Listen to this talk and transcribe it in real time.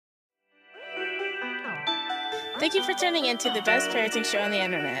Thank you for tuning in to the best parenting show on the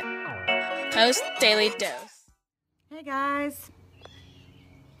internet, Post Daily Dose. Hey guys,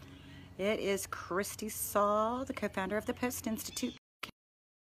 it is Christy Saul, the co-founder of the Post Institute,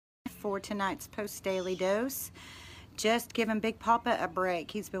 for tonight's Post Daily Dose. Just giving Big Papa a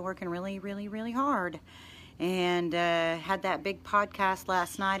break. He's been working really hard, and had that big podcast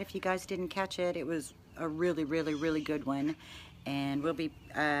last night. If you guys didn't catch it, it was a really good one, and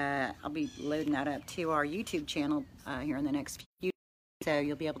I'll be loading that up to our YouTube channel here in the next few days, so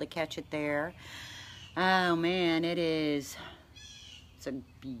you'll be able to catch it there. Oh man, it's a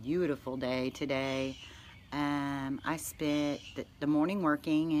beautiful day today. I spent the morning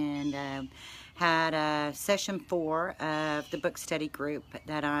working and had session 4 of the book study group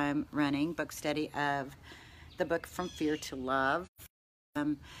that I'm running, book study of the book From Fear to Love.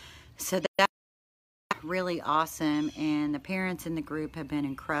 So that's really awesome, and the parents in the group have been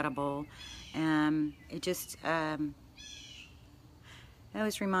incredible. It just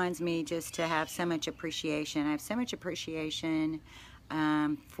always reminds me just to have so much appreciation. I have so much appreciation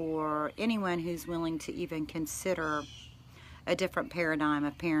for anyone who's willing to even consider a different paradigm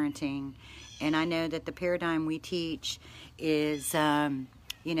of parenting. And I know that the paradigm we teach is,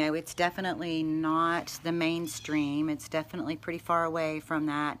 it's definitely not the mainstream. It's definitely pretty far away from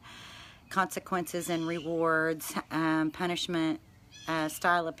that consequences and rewards, punishment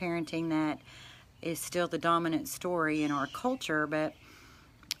style of parenting that is still the dominant story in our culture. But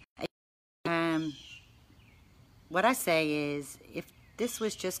what I say is, if this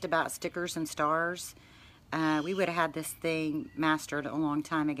was just about stickers and stars, we would have had this thing mastered a long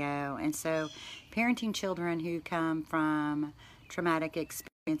time ago. And so parenting children who come from traumatic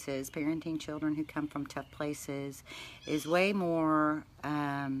experiences, parenting children who come from tough places is way more,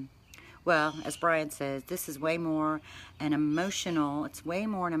 as Brian says, this is way more an emotional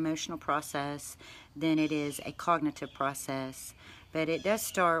process than it is a cognitive process. But it does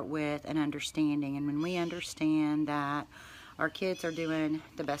start with an understanding, and when we understand that our kids are doing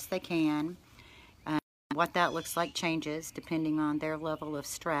the best they can, what that looks like changes depending on their level of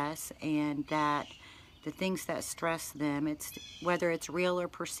stress, and that the things that stress them, whether it's real or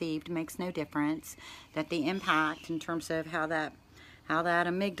perceived, makes no difference, that the impact in terms of how that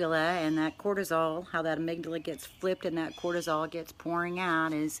amygdala and that cortisol, how that amygdala gets flipped and that cortisol gets pouring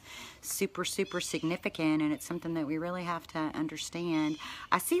out is super significant, and it's something that we really have to understand.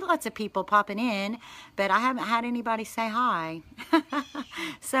 I see lots of people popping in, but I haven't had anybody say hi.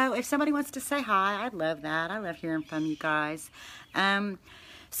 So if somebody wants to say hi, I'd love that. I love hearing from you guys. I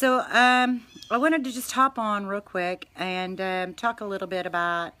wanted to just hop on real quick and talk a little bit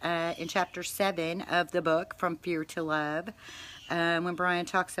about in chapter 7 of the book From Fear to Love, when Brian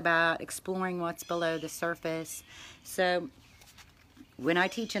talks about exploring what's below the surface. So when I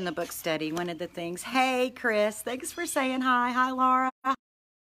teach in the book study, one of the things, hey Chris, thanks for saying hi. Hi Laura.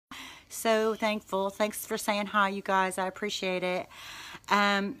 So thankful. Thanks for saying hi, you guys. I appreciate it.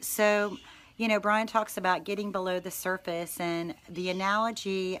 Brian talks about getting below the surface, and the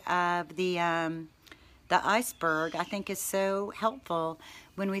analogy of the iceberg, I think, is so helpful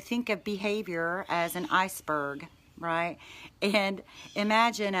when we think of behavior as an iceberg, right? And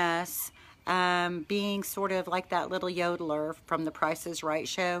imagine us being sort of like that little yodeler from the Price is Right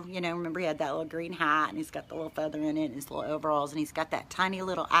show. Remember he had that little green hat, and he's got the little feather in it, and his little overalls, and he's got that tiny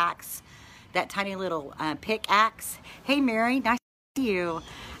little axe, that tiny little pickaxe. Hey Mary, nice to see you.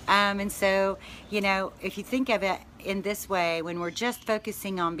 And so, if you think of it in this way, when we're just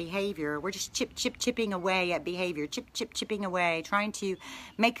focusing on behavior, we're just chipping away at behavior, chipping away, trying to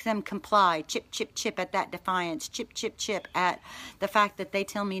make them comply, chip at that defiance, chip at the fact that they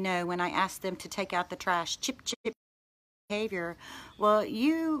tell me no when I ask them to take out the trash, chip behavior. Well,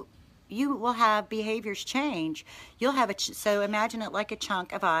 you will have behaviors change. You'll have so imagine it like a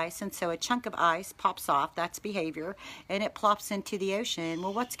chunk of ice, and so a chunk of ice pops off, that's behavior, and it plops into the ocean.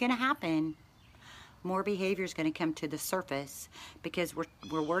 Well, what's going to happen? More behavior is going to come to the surface, because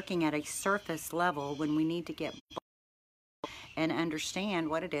we're working at a surface level when we need to get and understand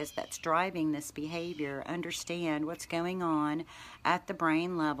what it is that's driving this behavior, understand what's going on at the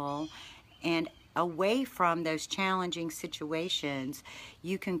brain level, and away from those challenging situations,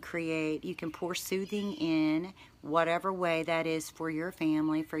 you can pour soothing in whatever way that is for your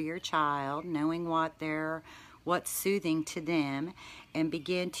family, for your child, knowing what's soothing to them, and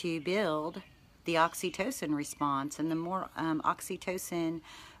begin to build the oxytocin response. And the more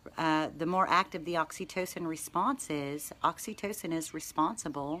the more active the oxytocin response is, oxytocin is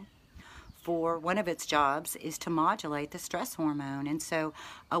responsible for, one of its jobs is to modulate the stress hormone. And so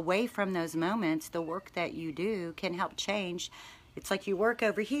away from those moments, the work that you do can help change It's like you work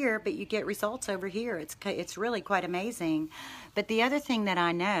over here, but you get results over here. It's really quite amazing. But the other thing that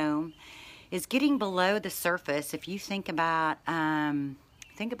I know is getting below the surface. If you think about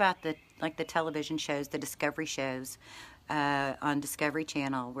the television shows, the Discovery shows on Discovery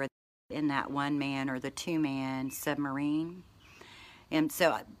Channel, where in that one man or the two man submarine. And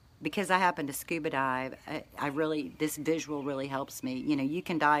so, because I happen to scuba dive, this visual really helps me. You know, you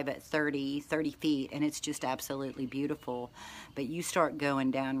can dive at 30 feet and it's just absolutely beautiful. But you start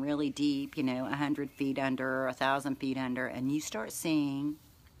going down really deep, 100 feet under, 1,000 feet under, and you start seeing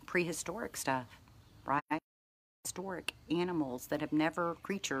prehistoric stuff, right? Historic animals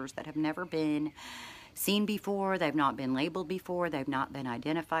creatures that have never been seen before. They've not been labeled before. They've not been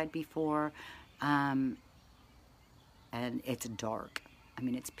identified before. And it's dark. I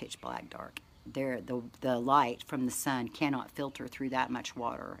mean, it's pitch black dark. The light from the sun cannot filter through that much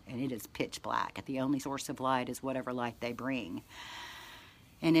water, and it is pitch black. The only source of light is whatever light they bring.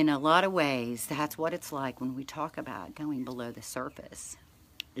 And in a lot of ways, that's what it's like when we talk about going below the surface,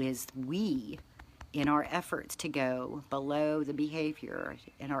 is we, in our efforts to go below the behavior,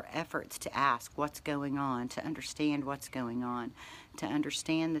 in our efforts to ask what's going on, to understand what's going on, to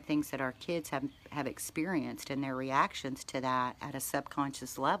understand the things that our kids have experienced and their reactions to that at a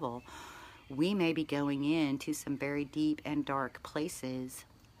subconscious level, we may be going into some very deep and dark places,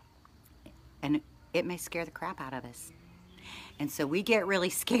 and it may scare the crap out of us. And so we get really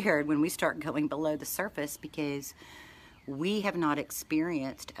scared when we start going below the surface, because we have not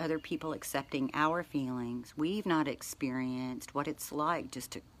experienced other people accepting our feelings. We've not experienced what it's like just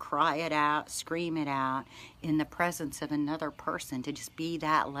to cry it out, scream it out in the presence of another person, to just be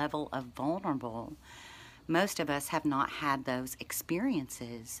that level of vulnerable. Most of us have not had those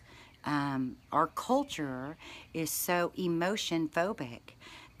experiences. Our culture is so emotion phobic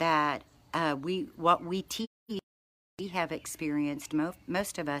that what we teach, we have experienced,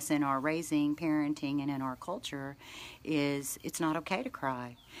 most of us in our raising, parenting, and in our culture, is it's not okay to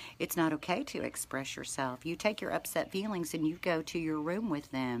cry. It's not okay to express yourself. You take your upset feelings and you go to your room with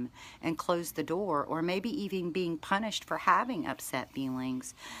them and close the door, or maybe even being punished for having upset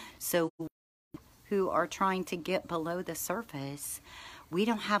feelings. So who are trying to get below the surface, we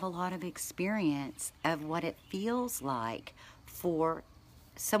don't have a lot of experience of what it feels like for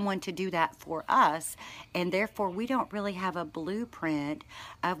someone to do that for us, and therefore we don't really have a blueprint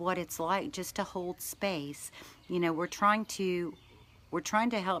of what it's like just to hold space. We're trying to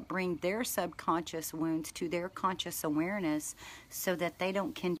help bring their subconscious wounds to their conscious awareness, so that they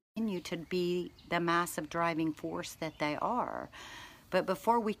don't continue to be the massive driving force that they are. But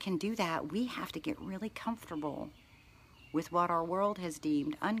before we can do that, we have to get really comfortable with what our world has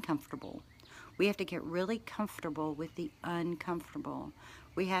deemed uncomfortable. We have to get really comfortable with the uncomfortable.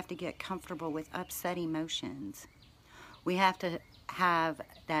 We have to get comfortable with upset emotions. We have to have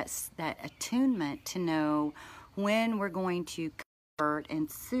that attunement to know when we're going to comfort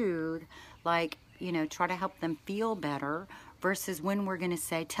and soothe, try to help them feel better, versus when we're going to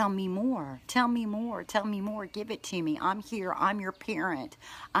say, tell me more, tell me more, tell me more, give it to me. I'm here, I'm your parent.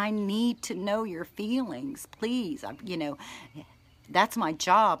 I need to know your feelings, please. That's my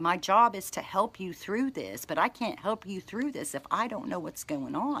job. My job is to help you through this, but I can't help you through this if I don't know what's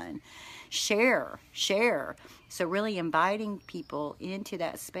going on. Share. So really inviting people into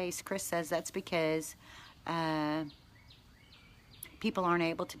that space. Chris says that's because people aren't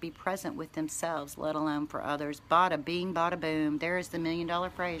able to be present with themselves, let alone for others. Bada bing, bada boom. There is the $1 million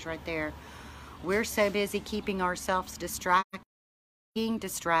phrase right there. We're so busy keeping ourselves being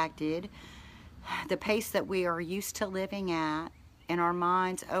distracted, the pace that we are used to living at, and our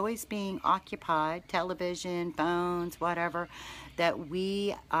minds always being occupied, television, phones, whatever, that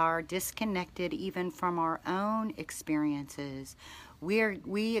we are disconnected even from our own experiences.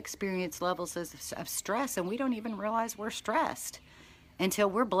 We experience levels of stress, and we don't even realize we're stressed until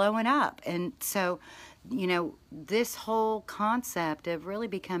we're blowing up. And so, this whole concept of really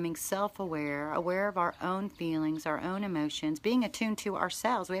becoming self-aware, aware of our own feelings, our own emotions, being attuned to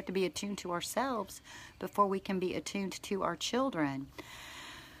ourselves. We have to be attuned to ourselves before we can be attuned to our children.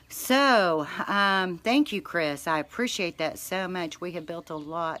 So, thank you, Chris. I appreciate that so much. We have built a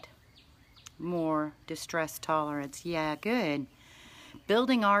lot more distress tolerance. Yeah, good.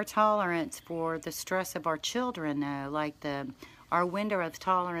 Building our tolerance for the stress of our children, though, our window of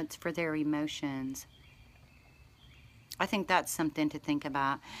tolerance for their emotions. I think that's something to think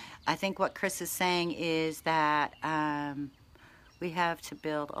about. I think what Chris is saying is that We have to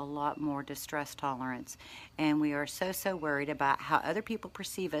build a lot more distress tolerance, and we are so worried about how other people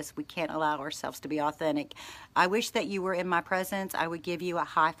perceive us. We can't allow ourselves to be authentic. I wish that you were in my presence. I would give you a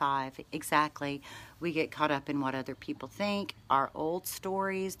high five. Exactly. We get caught up in what other people think, our old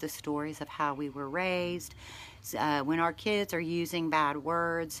stories, the stories of how we were raised. When our kids are using bad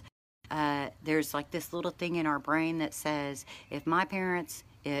words, there's like this little thing in our brain that says, if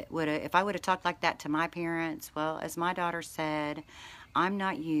I would have talked like that to my parents, well, as my daughter said, I'm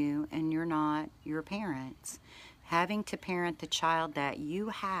not you and you're not your parents. Having to parent the child that you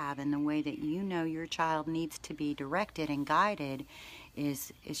have in the way that you know your child needs to be directed and guided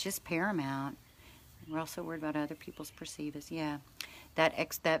is just paramount. We're also worried about other people's perceive us. Yeah,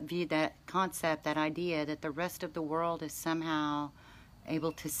 that view, that concept, that idea that the rest of the world is somehow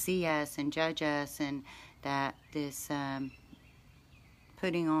able to see us and judge us, and that this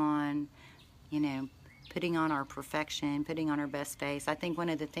putting on our perfection, putting on our best face. I think one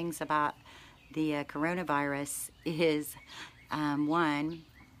of the things about the coronavirus is, one,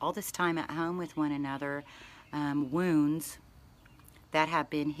 all this time at home with one another, wounds that have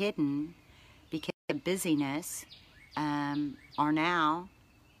been hidden because of busyness are now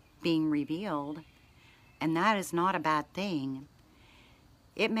being revealed, and that is not a bad thing.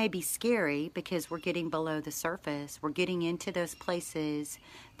 It may be scary because we're getting below the surface. We're getting into those places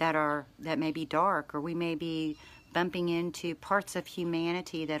that may be dark, or we may be bumping into parts of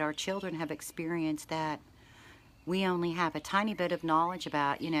humanity that our children have experienced that we only have a tiny bit of knowledge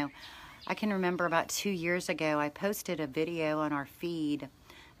about. I can remember about 2 years ago, I posted a video on our feed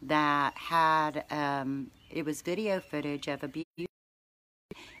that had, it was video footage of abuse,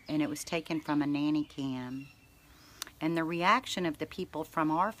 and it was taken from a nanny cam. And the reaction of the people from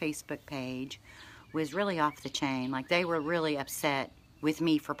our Facebook page was really off the chain. Like, they were really upset with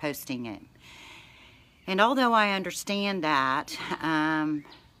me for posting it. And although I understand that,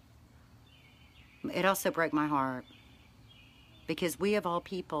 it also broke my heart. Because we, of all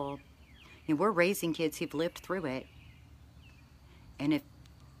people, we're raising kids who've lived through it. And if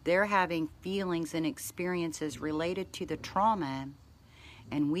they're having feelings and experiences related to the trauma,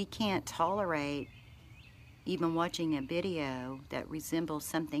 and we can't tolerate even watching a video that resembles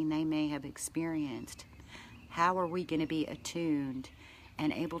something they may have experienced, how are we going to be attuned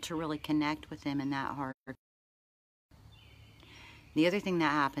and able to really connect with them in that heart? The other thing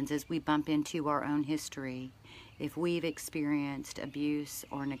that happens is we bump into our own history. If we've experienced abuse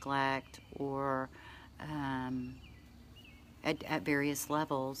or neglect or at various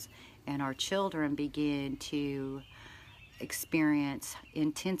levels, and our children begin to experience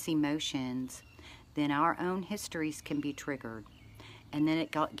intense emotions, then our own histories can be triggered, and then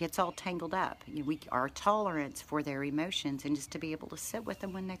it gets all tangled up. Our tolerance for their emotions, and just to be able to sit with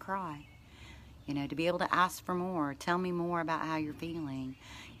them when they cry, to be able to ask for more. Tell me more about how you're feeling.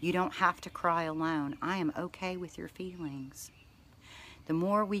 You don't have to cry alone. I am okay with your feelings. The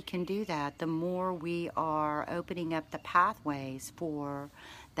more we can do that, the more we are opening up the pathways for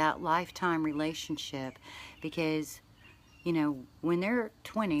that lifetime relationship, because when they're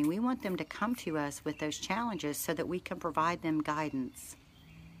 20, we want them to come to us with those challenges so that we can provide them guidance.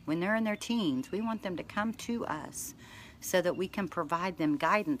 When they're in their teens, we want them to come to us so that we can provide them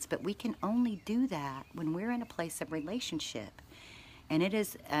guidance. But we can only do that when we're in a place of relationship. And it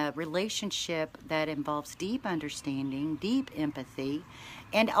is a relationship that involves deep understanding, deep empathy,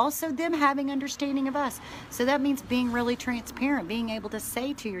 and also them having understanding of us. So that means being really transparent, being able to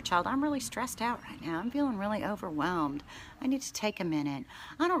say to your child, I'm really stressed out right now. I'm feeling really overwhelmed. I need to take a minute.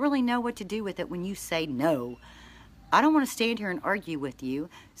 I don't really know what to do with it when you say no. I don't want to stand here and argue with you,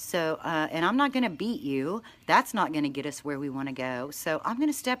 so and I'm not going to beat you. That's not going to get us where we want to go. So I'm going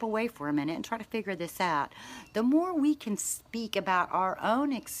to step away for a minute and try to figure this out. The more we can speak about our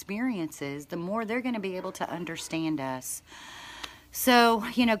own experiences, the more they're going to be able to understand us. So,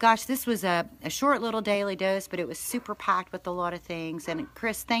 gosh, this was a short little daily dose, but it was super packed with a lot of things. And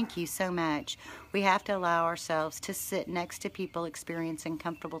Chris, thank you so much. We have to allow ourselves to sit next to people experiencing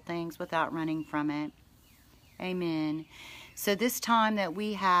comfortable things without running from it. Amen. So this time that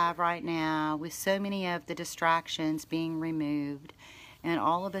we have right now, with so many of the distractions being removed and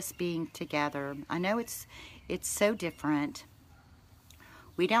all of us being together, I know it's so different.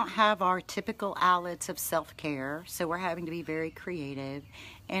 We don't have our typical outlets of self-care, so we're having to be very creative.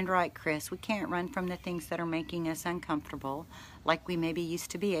 And right, Chris, we can't run from the things that are making us uncomfortable like we maybe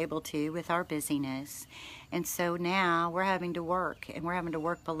used to be able to with our busyness. And so now we're having to work, and we're having to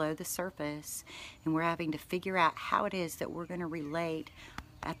work below the surface, and we're having to figure out how it is that we're going to relate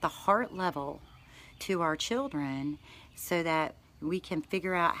at the heart level to our children so that we can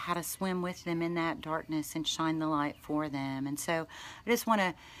figure out how to swim with them in that darkness and shine the light for them. And so I just want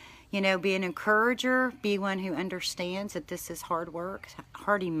to, you know, be an encourager, be one who understands that this is hard work,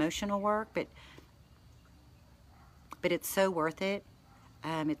 hard emotional work, but it's so worth it.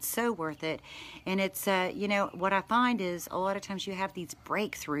 It's so worth it. And it's, you know, what I find is a lot of times you have these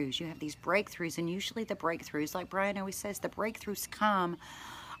breakthroughs. You have these breakthroughs, and usually the breakthroughs, like Brian always says, the breakthroughs come.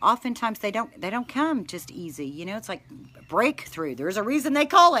 Oftentimes they don't come just easy. You know, it's like breakthrough. There's a reason they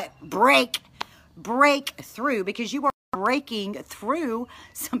call it breakthrough, because you are breaking through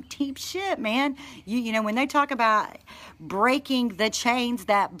some deep shit, man. You know, when they talk about breaking the chains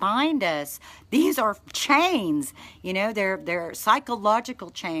that bind us, these are chains. You know, they're psychological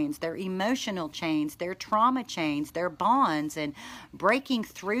chains, they're emotional chains, they're trauma chains, they're bonds, and breaking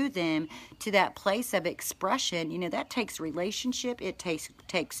through them to that place of expression, you know, that takes relationship, it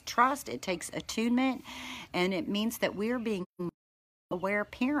takes trust, it takes attunement, and it means that we're being aware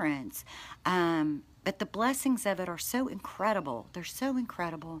parents. But the blessings of it are so incredible. They're so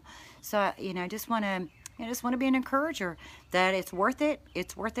incredible. So, you know, I just want to be an encourager that it's worth it.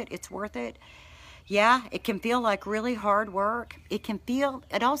 It's worth it. It's worth it. Yeah, it can feel like really hard work. It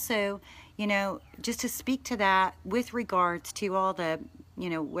also, you know, just to speak to that with regards to all the, you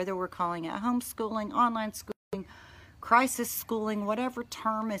know, whether we're calling it homeschooling, online schooling, crisis schooling, whatever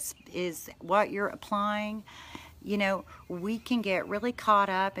term is what you're applying. You know, we can get really caught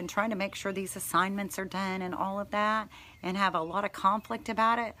up in trying to make sure these assignments are done and all of that, and have a lot of conflict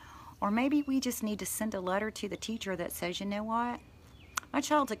about it. Or maybe we just need to send a letter to the teacher that says, you know what? My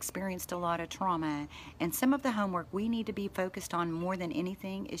child's experienced a lot of trauma, and some of the homework we need to be focused on more than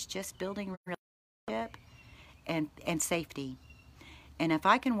anything is just building relationship and safety. And if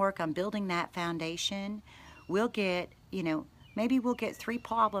I can work on building that foundation, we'll get, you know, maybe we'll get 3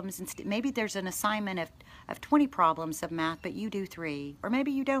 problems. Maybe there's an assignment of 20 problems of math, but you do 3. Or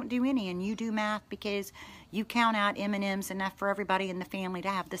maybe you don't do any and you do math because you count out M&Ms enough for everybody in the family to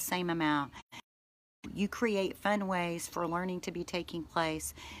have the same amount. You create fun ways for learning to be taking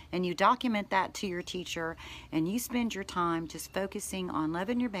place, and you document that to your teacher, and you spend your time just focusing on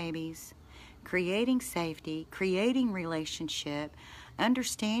loving your babies, creating safety, creating relationship,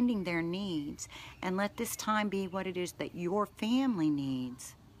 understanding their needs, and let this time be what it is that your family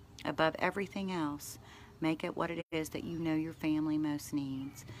needs above everything else. Make it what it is that you know your family most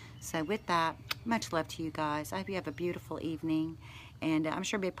needs. So with that, much love to you guys. I hope you have a beautiful evening, and I'm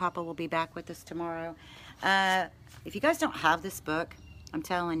sure Big Papa will be back with us tomorrow. If you guys don't have this book, I'm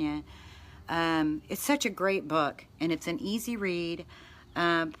telling you, it's such a great book, and it's an easy read.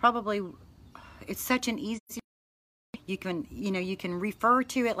 Probably, it's such an easy. You can refer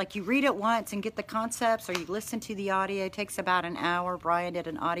to it, like you read it once and get the concepts, or you listen to the audio. It takes about an hour. Brian did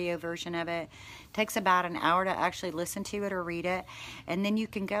an audio version of it. It takes about an hour to actually listen to it or read it. And then you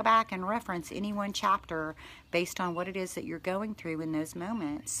can go back and reference any one chapter based on what it is that you're going through in those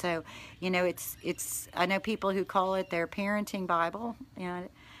moments. So, you know, it's I know people who call it their parenting Bible, you know,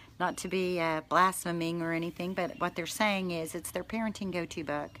 not to be blaspheming or anything, but what they're saying is it's their parenting go-to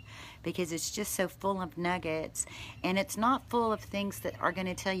book, because it's just so full of nuggets, and it's not full of things that are going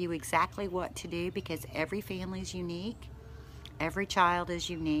to tell you exactly what to do, because every family is unique, every child is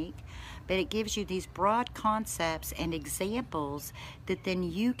unique, but it gives you these broad concepts and examples that then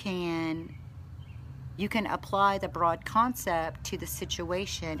you can apply the broad concept to the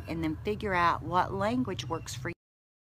situation, and then figure out what language works for you.